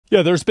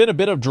Yeah, there's been a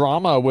bit of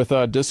drama with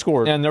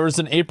Discord, and there was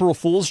an April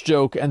Fool's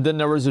joke, and then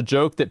there was a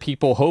joke that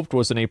people hoped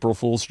was an April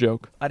Fool's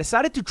joke. I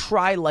decided to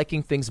try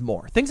liking things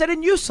more. Things I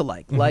didn't used to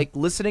like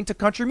listening to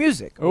country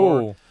music,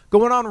 or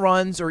going on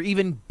runs, or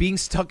even being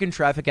stuck in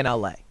traffic in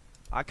LA.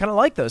 I kind of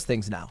like those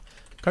things now.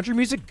 Country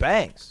music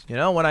bangs. You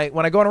know, when I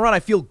go on a run,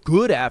 I feel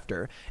good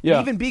after.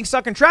 Yeah. Even being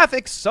stuck in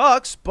traffic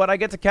sucks, but I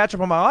get to catch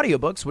up on my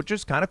audiobooks, which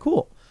is kind of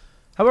cool.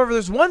 However,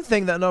 there's one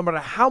thing that no matter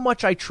how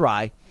much I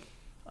try,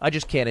 I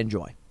just can't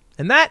enjoy.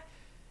 And that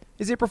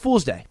is April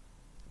Fool's Day.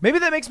 Maybe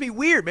that makes me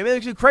weird. Maybe that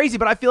makes me crazy,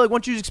 but I feel like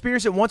once you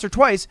experience it once or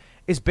twice,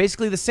 it's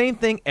basically the same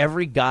thing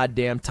every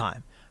goddamn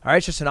time. All right,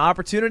 it's just an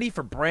opportunity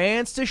for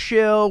brands to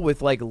shill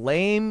with like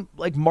lame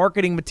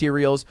marketing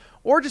materials,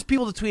 or just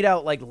people to tweet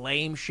out like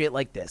lame shit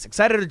like this.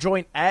 Excited to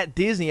join at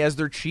Disney as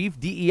their chief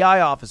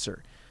DEI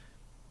officer.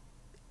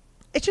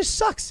 It just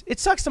sucks. It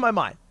sucks to my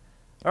mind.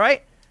 All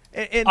right?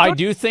 And I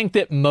do think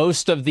that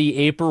most of the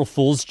April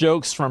Fool's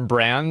jokes from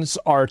brands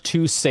are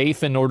too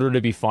safe in order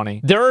to be funny.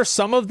 There are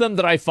some of them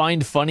that I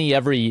find funny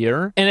every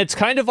year, and it's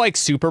kind of like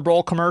Super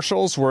Bowl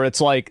commercials where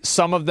it's like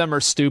some of them are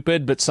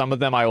stupid, but some of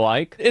them I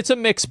like. It's a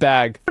mixed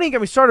bag.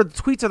 We started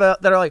tweets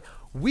that are like,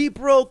 we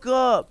broke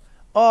up.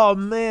 Oh,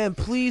 man,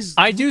 please.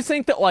 I do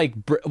think that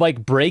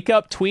like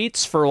breakup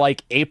tweets for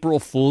like April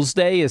Fool's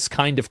Day is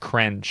kind of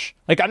cringe.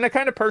 Like, I'm the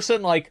kind of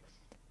person like,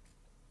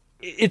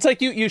 it's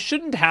like you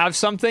shouldn't have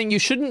something. You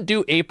shouldn't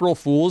do April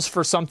Fools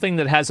for something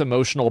that has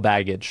emotional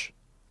baggage.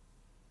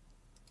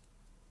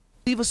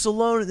 Leave us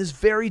alone in this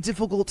very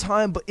difficult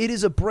time, but it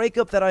is a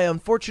breakup that I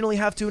unfortunately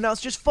have to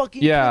announce. Just fucking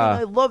kidding.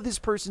 I love this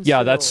person.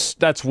 Yeah, still.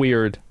 that's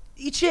weird.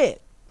 Eat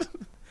shit.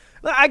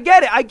 I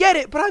get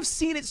it, but I've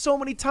seen it so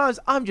many times.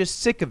 I'm just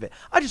sick of it.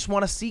 I just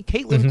want to see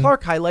Caitlin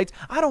Clark highlights.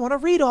 I don't want to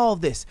read all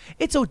of this.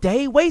 It's a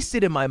day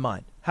wasted in my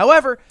mind.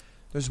 However,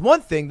 there's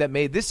one thing that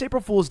made this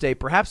April Fool's Day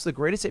perhaps the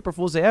greatest April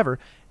Fool's Day ever.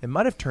 It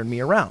might have turned me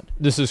around.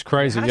 This is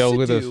crazy. Yo,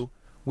 look at this.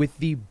 With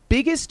the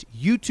biggest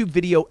YouTube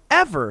video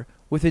ever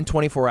within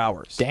 24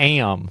 hours.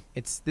 Damn.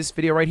 It's this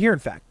video right here, in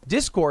fact.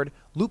 Discord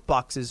loot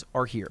boxes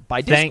are here. By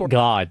Discord. Thank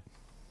God.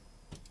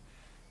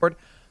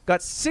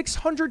 Got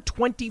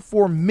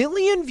 624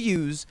 million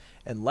views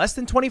in less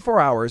than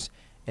 24 hours,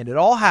 and it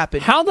all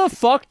happened. How the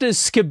fuck does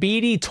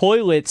Skibidi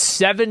Toilet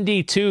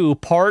 72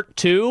 Part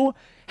 2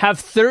 have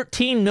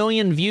 13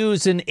 million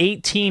views in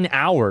 18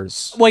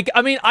 hours? Like,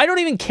 I mean, I don't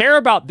even care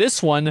about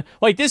this one.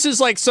 Like, this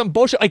is like some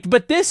bullshit. Like,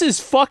 but this is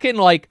fucking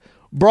like,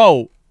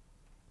 bro.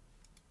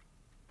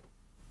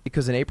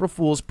 Because an April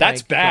Fool's prank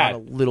that's bad. Got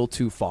a little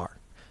too far.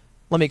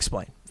 Let me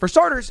explain. For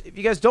starters, if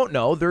you guys don't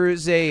know, there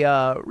is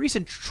a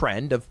recent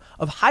trend of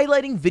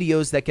highlighting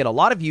videos that get a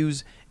lot of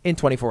views in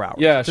 24 hours.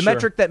 Yeah, it's a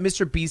metric that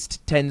Mr.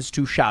 Beast tends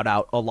to shout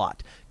out a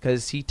lot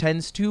because he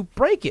tends to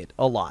break it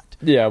a lot.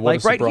 Yeah,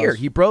 what like right here,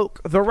 he broke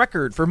the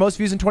record for most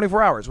views in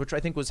 24 hours, which I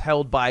think was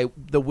held by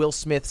the Will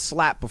Smith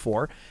slap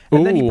before.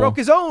 And then he broke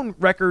his own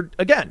record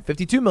again,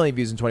 52 million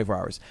views in 24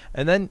 hours.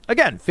 And then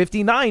again,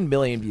 59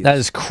 million views. That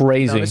is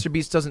crazy. Now, Mr.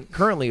 Beast doesn't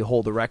currently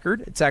hold the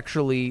record. It's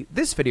actually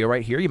this video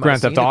right here. You might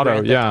Grand have seen Theft Auto,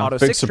 Grand Theft yeah, Auto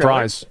big 6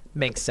 surprise. Trailer.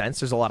 Makes sense.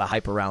 There's a lot of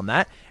hype around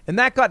that. And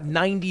that got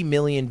 90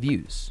 million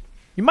views.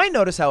 You might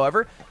notice,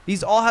 however,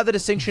 these all have the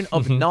distinction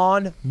of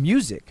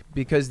non-music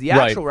because the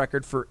actual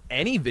record for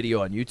any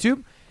video on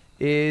YouTube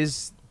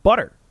is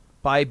Butter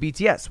by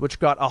BTS, which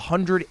got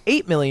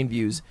 108 million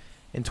views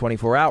in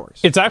 24 hours.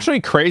 It's actually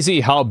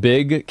crazy how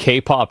big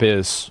K-pop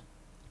is.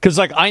 Because,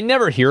 like, I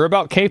never hear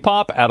about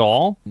K-pop at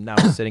all. Now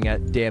it's sitting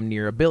at damn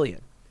near 1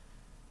 billion.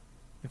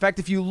 In fact,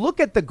 if you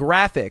look at the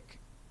graphic,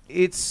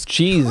 it's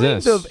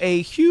kind of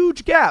a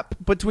huge gap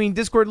between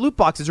Discord loot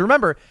boxes.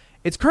 Remember,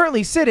 it's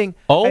currently sitting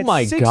at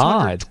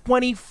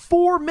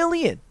 624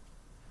 million.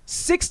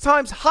 6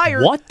 times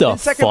higher than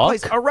second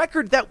place. A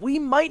record that we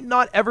might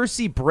not ever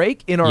see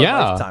break in our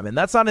lifetime. And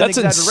that's not an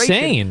exaggeration.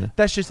 Insane.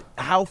 That's just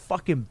how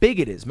fucking big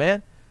it is,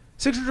 man.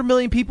 600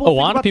 million people. A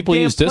lot of people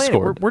use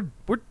Discord. We're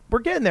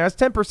getting there. That's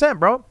 10%,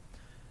 bro.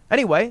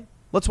 Anyway,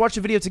 let's watch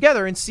the video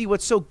together and see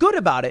what's so good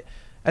about it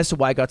as to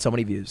why it got so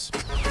many views.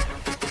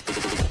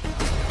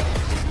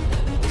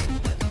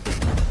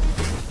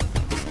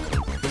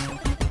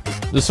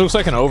 This looks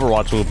like an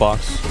Overwatch loot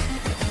box.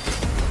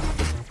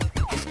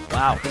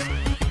 Wow.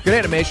 Good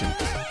animation.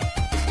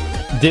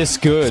 This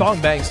good. Song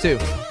bangs, too.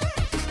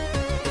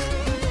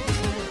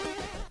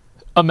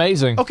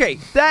 Amazing. Okay,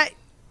 that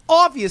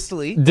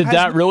obviously... Did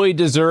that really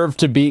deserve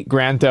to beat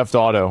Grand Theft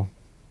Auto?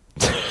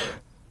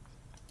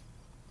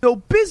 No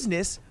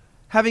business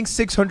having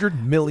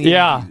 600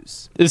 million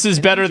views. This is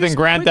better than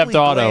Grand Theft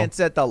Auto.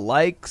 Glance at the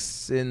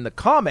likes in the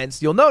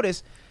comments, you'll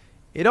notice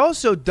it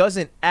also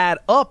doesn't add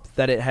up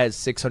that it has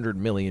 600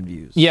 million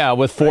views. Yeah,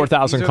 with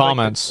 4,000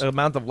 comments. Like the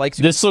amount of likes.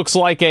 This looks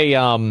like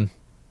a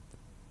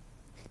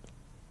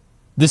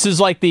this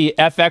is like the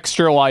F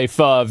Extra Life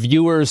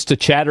viewers to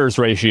chatters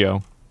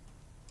ratio.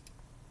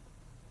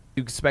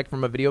 You expect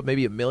from a video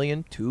maybe 1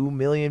 million, 2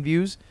 million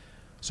views.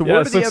 So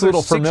where did the other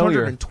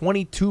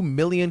 622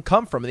 million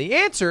come from? And the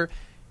answer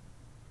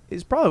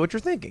is probably what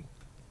you're thinking.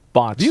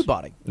 Bots. View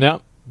botting. Yeah.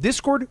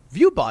 Discord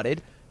view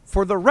botted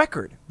for the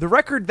record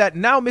that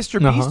now Mr.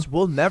 Beast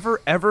will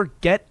never ever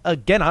get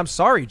again. I'm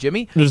sorry,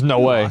 Jimmy. There's no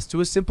way. Lost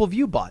to a simple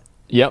view bot.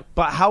 Yep.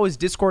 But how is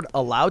Discord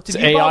allowed to? It's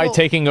AI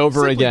taking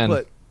over again.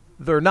 But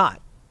they're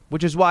not,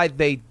 which is why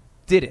they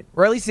didn't,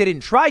 or at least they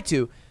didn't try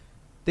to.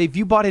 They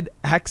view botted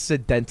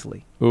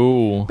accidentally.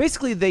 Ooh.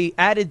 Basically, they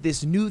added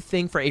this new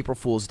thing for April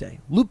Fool's Day: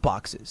 loot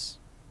boxes.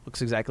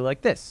 Looks exactly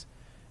like this,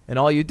 and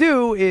all you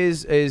do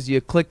is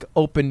you click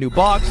open new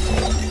box.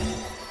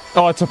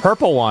 Oh, it's a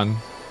purple one.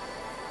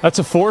 That's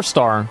a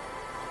 4-star.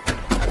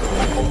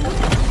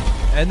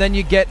 And then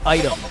you get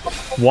item.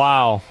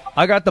 Wow.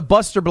 I got the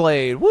Buster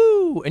Blade.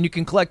 Woo! And you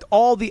can collect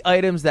all the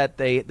items that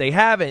they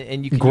have,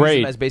 and you can use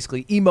them as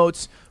basically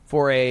emotes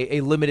for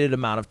a limited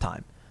amount of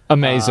time.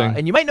 Amazing.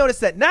 And you might notice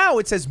that now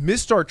it says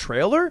missed our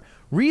trailer,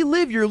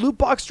 relive your loot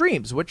box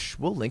dreams, which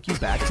will link you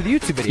back to the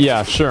YouTube video.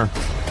 Yeah, sure.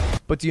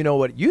 But do you know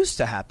what used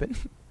to happen?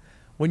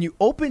 When you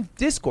opened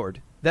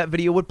Discord, that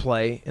video would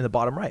play in the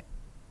bottom right.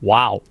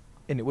 Wow.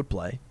 And it would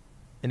play,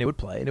 and it would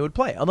play, and it would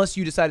play, unless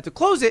you decided to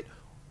close it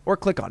or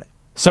click on it.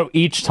 So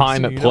each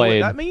time it played.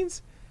 Know what that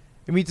means?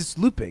 It means it's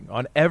looping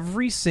on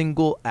every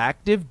single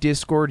active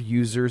Discord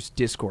user's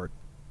Discord,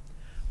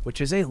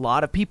 which is a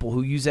lot of people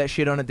who use that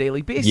shit on a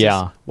daily basis.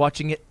 Yeah.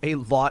 Watching it a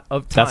lot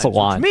of times. That's a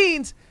lot. Which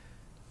means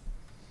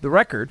the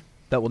record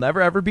that will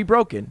never ever be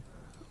broken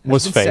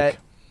was been fake. Set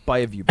by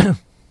a viewer.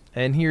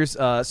 And here's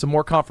some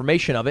more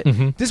confirmation of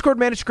it. Discord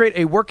managed to create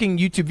a working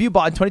YouTube view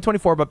bot in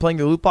 2024 by playing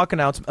the loot box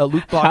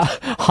announcement.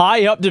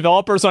 High up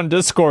developers on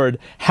Discord.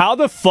 How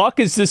the fuck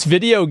is this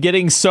video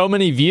getting so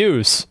many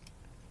views?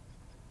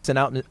 It's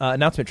an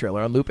announcement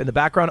trailer on loop in the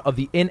background of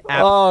the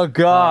in-app. Oh,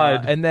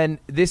 God. And then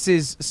this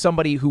is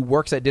somebody who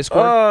works at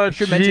Discord. Oh, I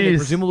should mention they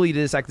presumably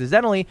did this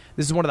accidentally.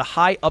 This is one of the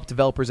high-up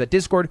developers at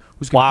Discord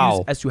who's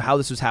confused as to how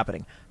this was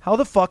happening. How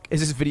the fuck is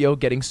this video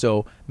getting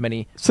so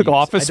many It's like views?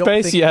 Office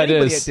Space? Yeah, it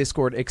is. At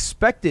Discord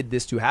expected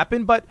this to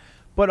happen, but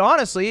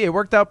honestly, it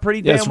worked out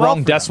pretty damn it's well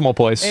wrong decimal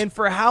place. And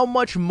for how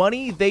much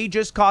money they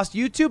just cost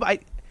YouTube,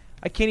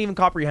 I can't even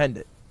comprehend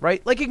it.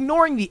 Right? Like,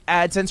 ignoring the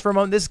AdSense for a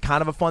moment, this is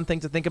kind of a fun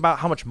thing to think about.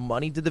 How much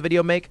money did the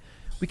video make?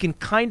 We can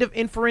kind of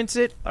inference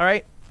it, all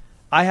right?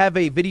 I have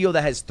a video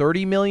that has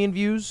 30 million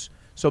views,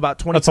 so about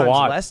 20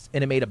 times less,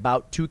 and it made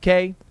about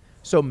 2K.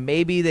 So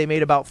maybe they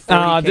made about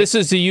 40K. This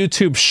is a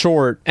YouTube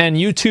short, and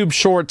YouTube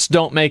shorts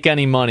don't make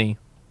any money.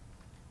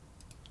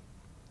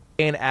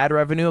 And ad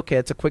revenue, okay,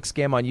 it's a quick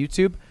scam on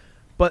YouTube.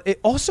 But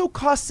it also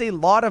costs a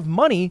lot of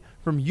money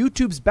from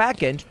YouTube's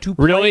backend to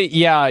play. Really?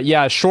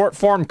 Yeah. Short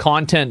form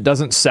content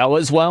doesn't sell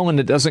as well, and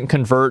it doesn't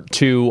convert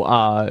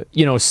to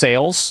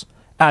sales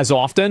as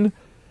often.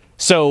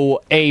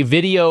 So a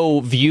video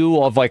view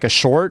of like a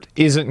short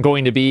isn't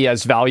going to be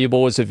as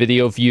valuable as a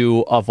video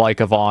view of like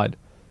a VOD.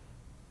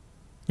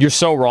 You're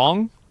so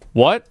wrong.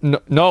 What?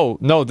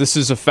 No, this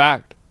is a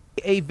fact.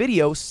 A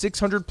video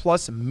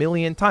 600+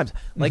 million times,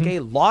 like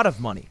a lot of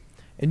money.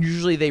 And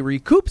usually they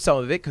recoup some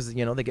of it because,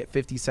 they get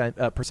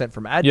 50%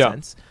 from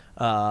AdSense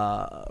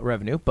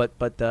revenue, but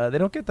they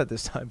don't get that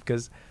this time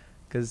because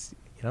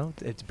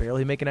it's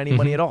barely making any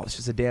money at all. It's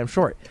just a damn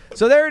short.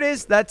 So there it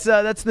is. That's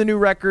the new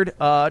record.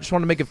 Just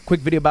want to make a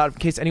quick video about it in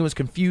case anyone's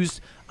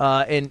confused.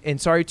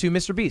 And sorry to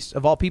Mr. Beast,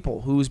 of all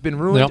people, who's been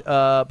ruined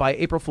by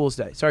April Fool's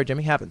Day. Sorry,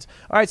 Jimmy. Happens.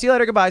 All right, see you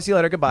later. Goodbye. See you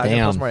later. Goodbye. Damn. I'm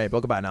gonna post more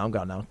April. Goodbye now. I'm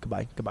gone now.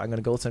 Goodbye. I'm going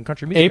to go listen to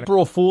country music.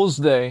 April Fool's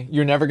Day.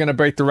 You're never going to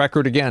break the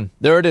record again.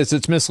 There it is.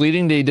 It's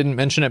misleading that he didn't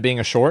mention it being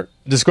a short.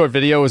 Discord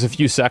video was a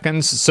few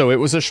seconds, so it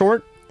was a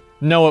short?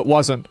 No, it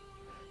wasn't.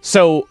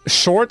 So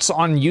shorts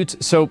on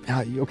YouTube. So,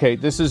 okay,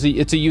 it's a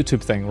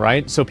YouTube thing,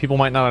 right? So people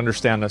might not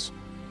understand this.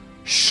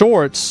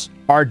 Shorts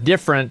are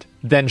different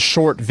than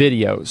short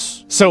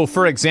videos. So,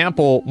 for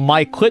example,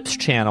 my Clips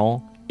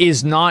channel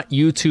is not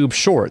YouTube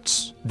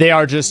Shorts. They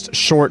are just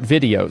short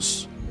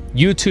videos.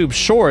 YouTube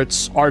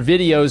Shorts are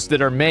videos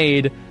that are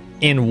made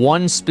in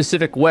one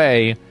specific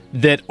way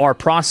that are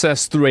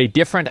processed through a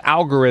different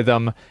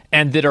algorithm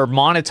and that are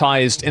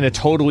monetized in a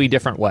totally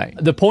different way.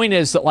 The point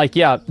is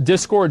that,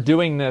 Discord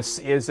doing this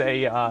is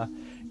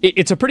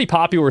it's a pretty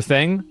popular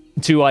thing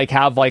to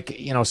have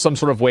some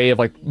sort of way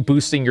of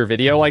boosting your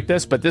video like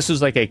this, but this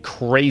is a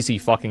crazy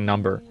fucking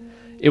number.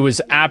 It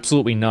was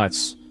absolutely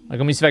nuts. Let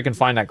me see if I can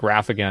find that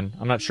graph again.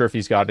 I'm not sure if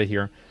he's got it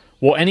here.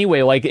 Well,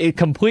 anyway, it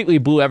completely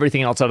blew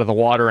everything else out of the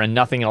water and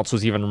nothing else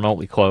was even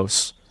remotely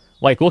close.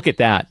 Look at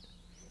that.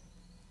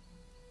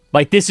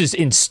 This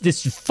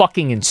is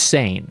fucking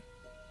insane.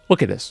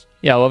 Look at this.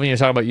 Yeah, loving you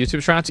talking about YouTube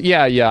strats.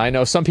 Yeah, I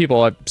know some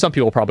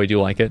people probably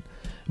do like it,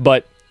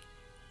 but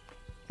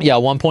yeah,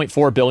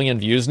 1.4 billion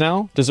views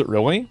now. Does it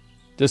really?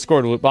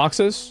 Discord loot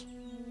boxes.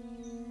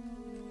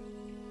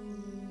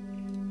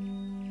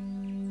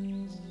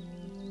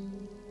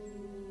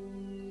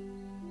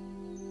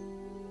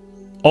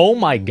 Oh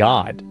my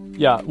god.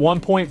 Yeah,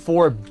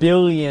 1.4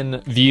 billion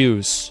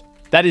views.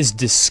 That is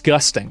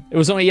disgusting. It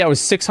was only, it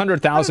was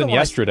 600,000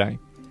 yesterday.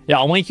 Yeah,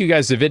 I'll link you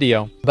guys the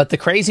video. But the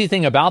crazy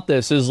thing about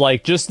this is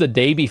just the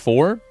day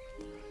before,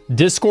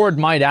 Discord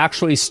might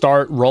actually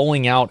start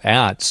rolling out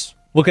ads.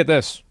 Look at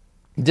this.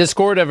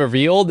 Discord have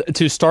revealed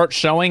to start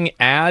showing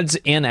ads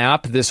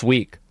in-app this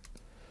week.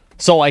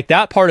 So, like,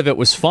 that part of it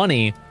was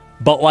funny,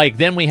 but, like,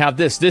 then we have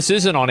this. This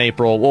isn't on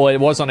April. Well, it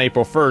was on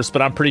April 1st,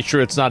 but I'm pretty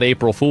sure it's not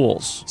April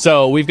Fool's.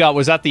 So, we've got,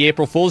 was that the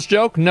April Fool's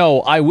joke?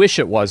 No, I wish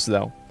it was,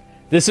 though.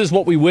 This is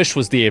what we wish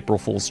was the April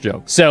Fool's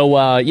joke.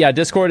 So, yeah,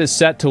 Discord is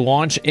set to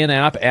launch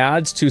in-app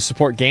ads to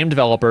support game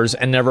developers,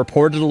 and they're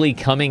reportedly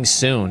coming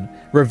soon.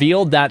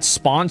 Revealed that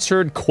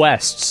sponsored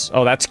quests,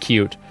 oh, that's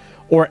cute,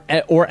 or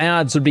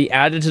ads would be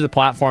added to the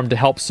platform to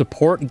help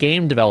support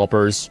game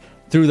developers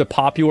through the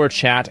popular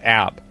chat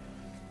app.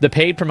 The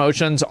paid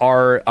promotions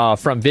are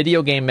from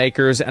video game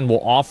makers and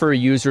will offer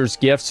users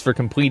gifts for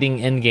completing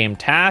in-game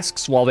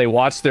tasks while they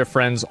watch their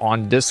friends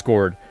on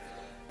Discord.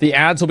 The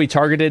ads will be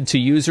targeted to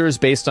users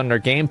based on their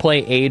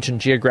gameplay, age,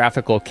 and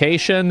geographic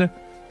location.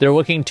 They're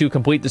looking to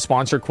complete the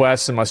sponsored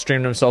quests and must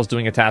stream themselves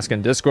doing a task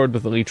in Discord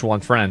with at least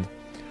one friend.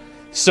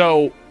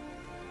 So,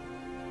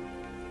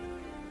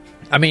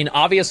 I mean,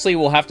 obviously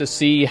we'll have to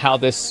see how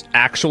this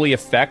actually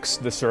affects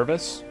the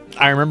service.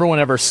 I remember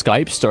whenever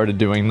Skype started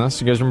doing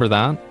this. You guys remember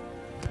that?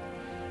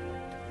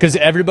 Because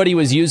everybody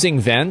was using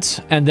Vent,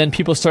 and then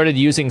people started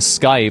using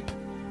Skype,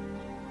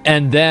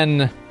 and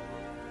then,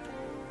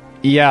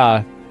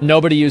 yeah,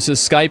 nobody uses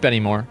Skype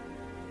anymore.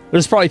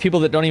 There's probably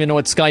people that don't even know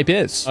what Skype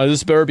is.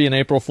 This better be an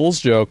April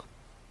Fool's joke.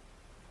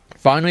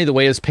 Finally, the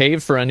way is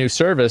paved for a new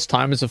service.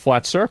 Time is a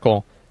flat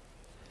circle.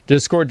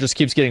 Discord just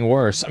keeps getting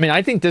worse. I mean,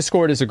 I think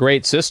Discord is a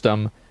great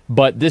system,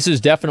 but this is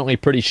definitely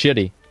pretty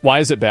shitty. Why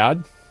is it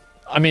bad?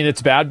 I mean,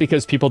 it's bad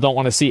because people don't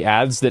want to see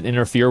ads that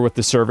interfere with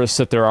the service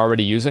that they're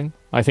already using.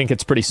 I think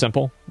it's pretty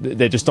simple.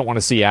 They just don't want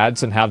to see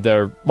ads and have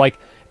their, like,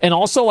 and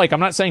also, like, I'm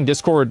not saying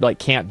Discord, like,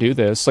 can't do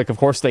this. Like, of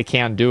course they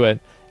can do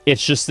it.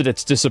 It's just that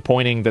it's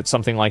disappointing that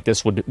something like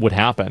this would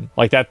happen.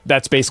 Like,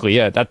 that's basically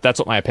it. That's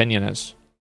what my opinion is.